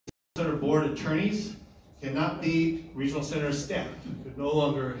center board attorneys cannot be regional center staff. You could no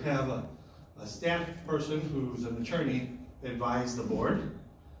longer have a staff person who's an attorney advise the board.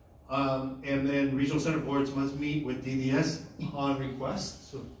 And then regional center boards must meet with DDS upon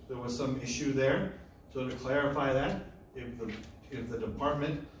request. So there was some issue there. So to clarify that, if the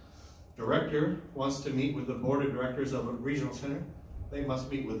department director wants to meet with the board of directors of a regional center, they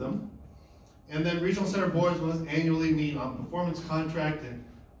must meet with them. And then regional center boards must annually meet on performance contract and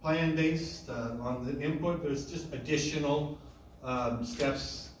plan based on the input. There's just additional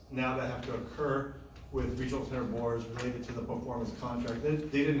steps now that have to occur with regional center boards related to the performance contract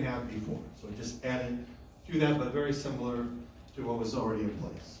that they didn't have before. So just added to that, but very similar to what was already in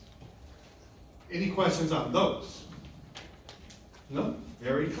place. Any questions on those? No?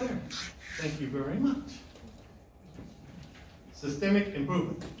 Very clear. Thank you very much. Systemic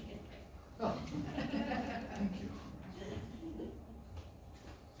improvement. Oh, thank you.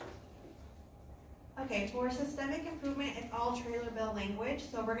 Okay, for systemic improvement, it's all trailer bill language.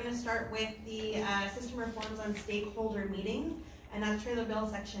 So we're going to start with the system reforms on stakeholder meetings, and that's trailer bill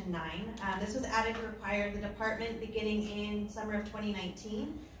section 9. This was added to require the department beginning in summer of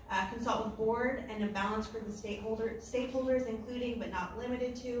 2019, consult with board and a balance for the stakeholders, including but not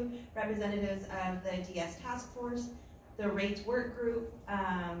limited to representatives of the DS task force, the rates work group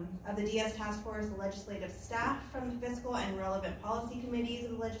of the DS task force, the legislative staff from the fiscal and relevant policy committees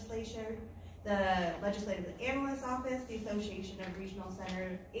of the legislature, the Legislative Analyst Office, the Association of Regional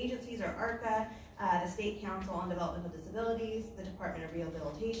Center Agencies, or ARCA, the State Council on Developmental Disabilities, the Department of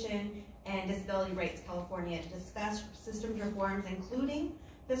Rehabilitation, and Disability Rights California to discuss systems reforms, including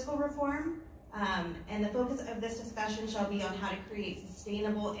fiscal reform. And the focus of this discussion shall be on how to create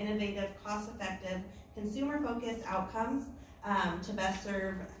sustainable, innovative, cost-effective, consumer-focused outcomes to best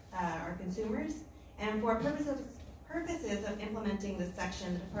serve our consumers. And for purposes of implementing this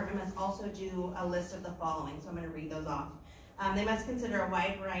section, the department must also do a list of the following, so I'm going to read those off. They must consider a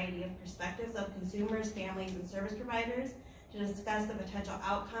wide variety of perspectives of consumers, families, and service providers to discuss the potential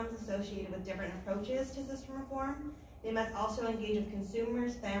outcomes associated with different approaches to system reform. They must also engage with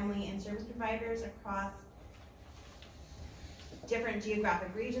consumers, family, and service providers across different geographic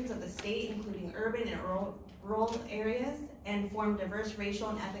regions of the state, including urban and rural areas, and form diverse racial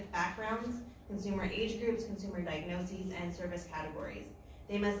and ethnic backgrounds, consumer age groups, consumer diagnoses, and service categories.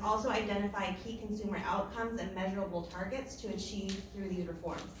 They must also identify key consumer outcomes and measurable targets to achieve through these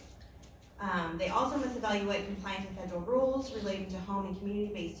reforms. They also must evaluate compliance with federal rules relating to home and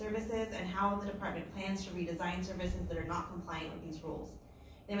community-based services and how the department plans to redesign services that are not compliant with these rules.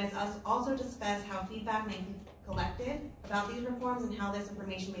 They must also discuss how feedback may be collected about these reforms and how this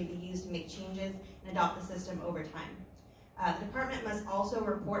information may be used to make changes and adopt the system over time. The department must also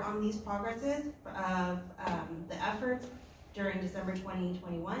report on these progresses of the efforts during December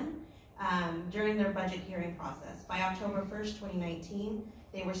 2021 during their budget hearing process. By October 1st, 2019,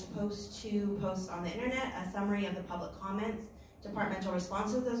 they were supposed to post on the internet a summary of the public comments, departmental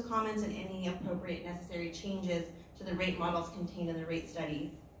response to those comments, and any appropriate necessary changes to the rate models contained in the rate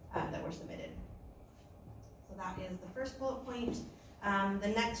study that were submitted. So that is the first bullet point. The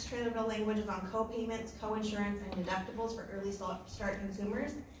next trailer bill language is on co-payments, co-insurance, and deductibles for early start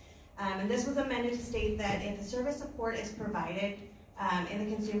consumers. And this was amended to state that if the service support is provided in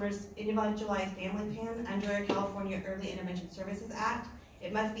the consumer's individualized family plan under California Early Intervention Services Act,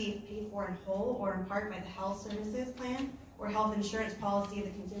 it must be paid for in whole or in part by the health services plan or health insurance policy of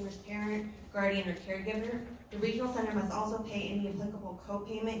the consumer's parent, guardian, or caregiver. The regional center must also pay any applicable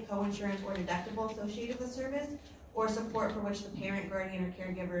co-payment, co-insurance, or deductible associated with service or support for which the parent, guardian, or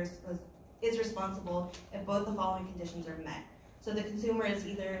caregiver is responsible if both the following conditions are met. So the consumer is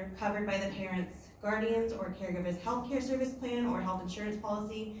either covered by the parent's, guardian's, or caregiver's healthcare service plan or health insurance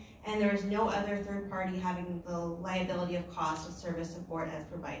policy, and there is no other third party having the liability of cost of service support as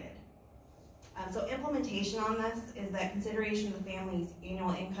provided. So implementation on this is that consideration of the family's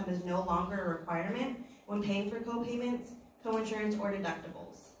annual income is no longer a requirement when paying for co-payments, co-insurance, or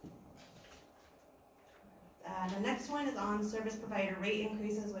deductibles. The next one is on service provider rate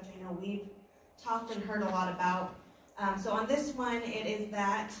increases, which I know we've talked and heard a lot about. So on this one, it is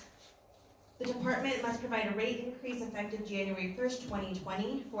that the department must provide a rate increase effective January 1st,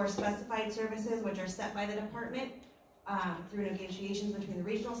 2020 for specified services which are set by the department through negotiations between the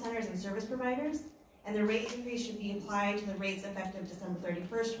regional centers and service providers. And the rate increase should be applied to the rates effective December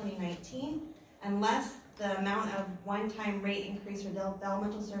 31st, 2019, unless the amount of one-time rate increase for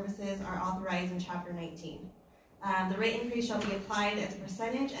developmental services are authorized in Chapter 19. The rate increase shall be applied as a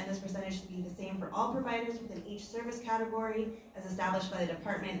percentage, and this percentage should be the same for all providers within each service category as established by the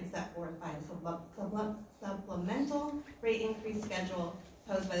department and set forth by the supplemental rate increase schedule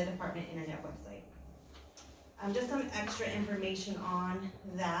posted by the department internet website. Just some extra information on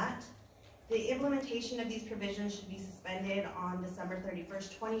that. The implementation of these provisions should be suspended on December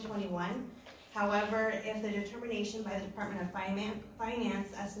 31st, 2021. However, if the determination by the Department of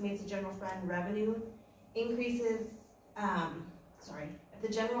Finance estimates the general fund revenue increases, if the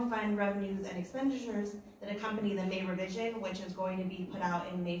general fund revenues and expenditures that accompany the May revision, which is going to be put out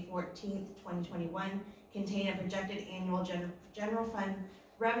in May 14th, 2021, contain a projected annual general fund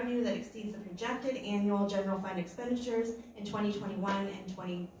revenue that exceeds the projected annual general fund expenditures in 2021 and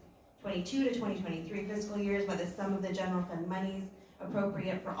 2022 to 2023 fiscal years, but the sum of the general fund monies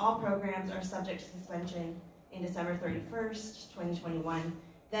appropriate for all programs are subject to suspension in December 31st, 2021,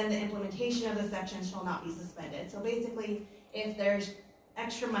 then the implementation of the section shall not be suspended. So basically, if there's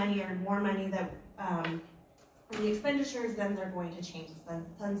extra money or more money that for the expenditures, then they're going to change the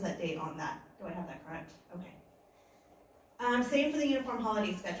sunset date on that. Do I have that correct? Okay. Same for the uniform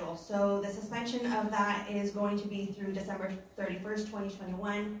holiday schedule. So the suspension of that is going to be through December 31st,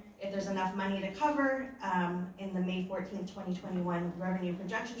 2021. If there's enough money to cover in the May 14th, 2021 revenue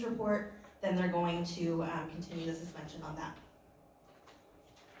projections report, then they're going to continue the suspension on that.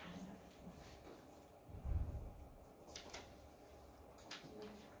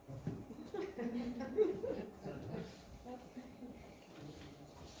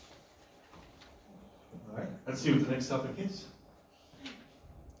 All right, let's see what the next topic is.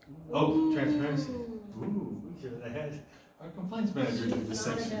 Oh, transparency. Ooh, we should have had our compliance manager do this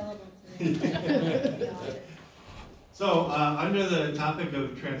section. So, under the topic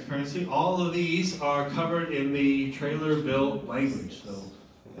of transparency, all of these are covered in the trailer bill language. So,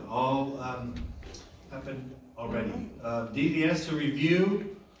 they all happened already. DDS to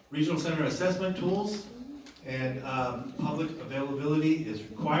review regional center assessment tools, and public availability is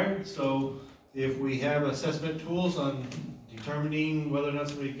required. So, if we have assessment tools on determining whether or not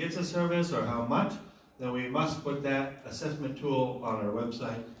somebody gets a service or how much, then we must put that assessment tool on our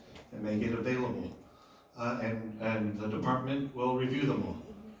website and make it available. And the department will review them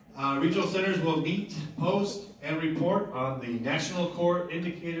all. Regional centers will meet, post, and report on the national core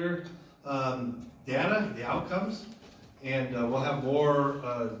indicator data, the outcomes, and we'll have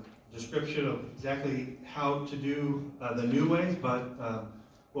more description of exactly how to do the new ways, but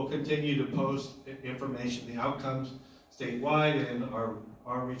we'll continue to post information, the outcomes statewide, and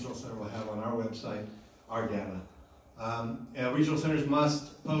our regional center will have on our website our data. Regional centers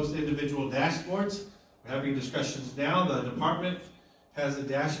must post individual dashboards. We're having discussions now. The department has a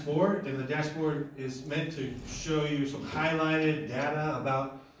dashboard, and the dashboard is meant to show you some highlighted data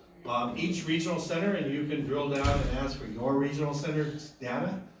about each regional center, and you can drill down and ask for your regional center's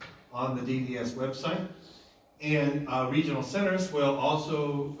data on the DDS website. And regional centers will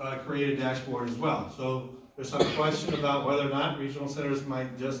also create a dashboard as well. So there's some question about whether or not regional centers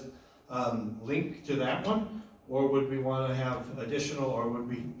might just link to that one, or would we want to have additional, or would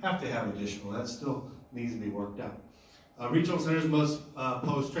we have to have additional? That still needs to be worked out. Regional centers must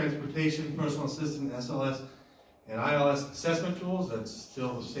post transportation, personal assistant, SLS, and ILS assessment tools. That's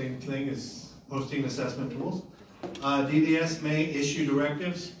still the same thing as posting assessment tools. DDS may issue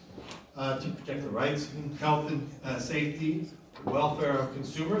directives to protect the rights, health, and safety, welfare of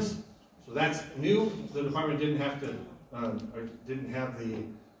consumers. So that's new. The department didn't have to, or didn't have the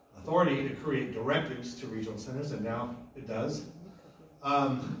authority to create directives to regional centers, and now it does.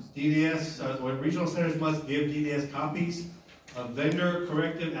 When regional centers must give DDS copies of vendor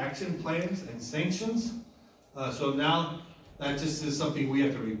corrective action plans and sanctions. So now that just is something we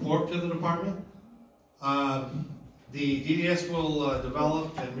have to report to the department. The DDS will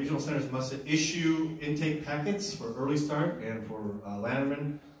develop, and regional centers must issue intake packets for early start and for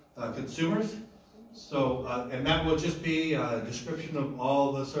Lanterman consumers. So, and that will just be a description of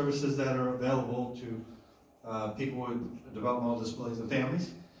all the services that are available to people with developmental disabilities and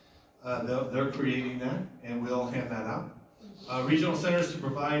families. They're creating that, and we'll hand that out. Regional centers to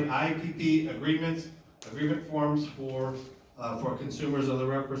provide IPP agreement forms for consumers or the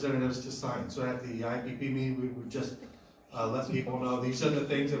representatives to sign. So at the IPP meeting, we would just let people know these are the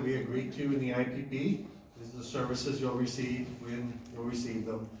things that we agreed to in the IPP. These are the services you'll receive when you'll receive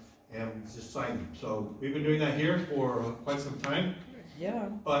them, and just sign them. So we've been doing that here for quite some time. Yeah.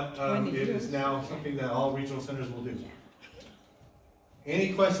 But it is now something that all regional centers will do.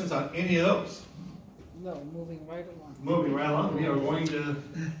 Any questions on any of those? No, moving right along. Moving right along. We are going to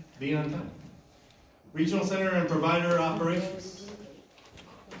be on time. Regional center and provider operations.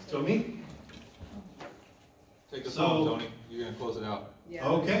 Still me? Take us home, Tony. You're going to close it out. Yeah.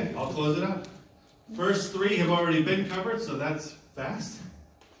 Okay, I'll close it out. First three have already been covered, so that's fast.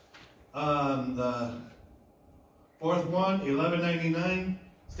 The Fourth one, 1199,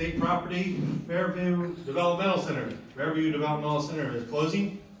 state property, Fairview Developmental Center. Fairview Developmental Center is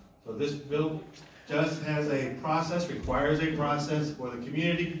closing. So this bill just has a process, requires a process for the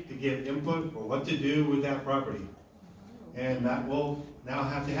community to give input for what to do with that property. And that will now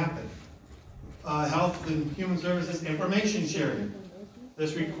have to happen. Health and Human Services information sharing.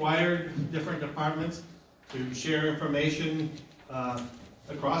 This required different departments to share information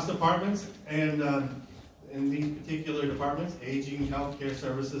across departments, and in these particular departments, aging, healthcare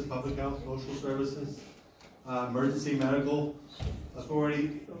services, public health, social services, emergency medical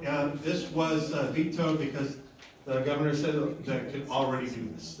authority. This was vetoed because the governor said that can already do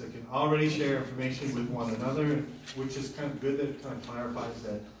this. They can already share information with one another, which is kind of good. That it kind of clarifies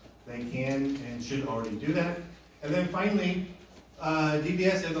that they can and should already do that. And then finally,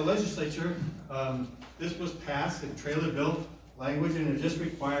 DDS and the legislature, this was passed in trailer bill language, and it just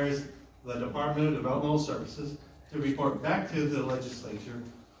requires the Department of Developmental Services to report back to the legislature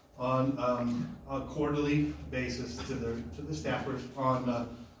on a quarterly basis to the staffers on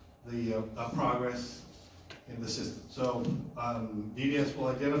the progress in the system. So DDS will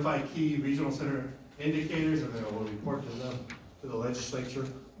identify key regional center indicators, and then it will report to them, to the legislature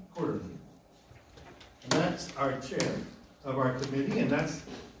quarterly. And that's our chair of our committee, and that's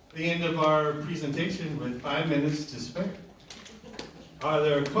the end of our presentation with 5 minutes to spare. Are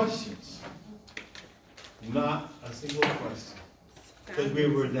there questions? Not a single question, because we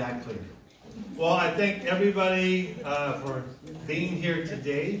were that clear. Well, I thank everybody for being here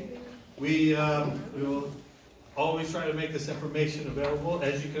today. We will always try to make this information available.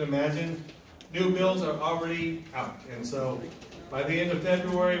 As you can imagine, new bills are already out, and so by the end of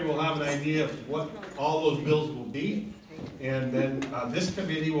February, we'll have an idea of what all those bills will be, and then this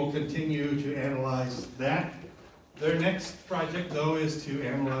committee will continue to analyze that. Their next project, though, is to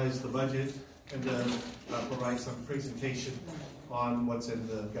analyze the budget and provide some presentation on what's in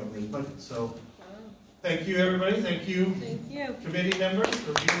the governor's budget. So, thank you, everybody. Thank you, committee members,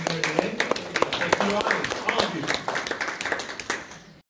 for being here today. Thank you, all of you.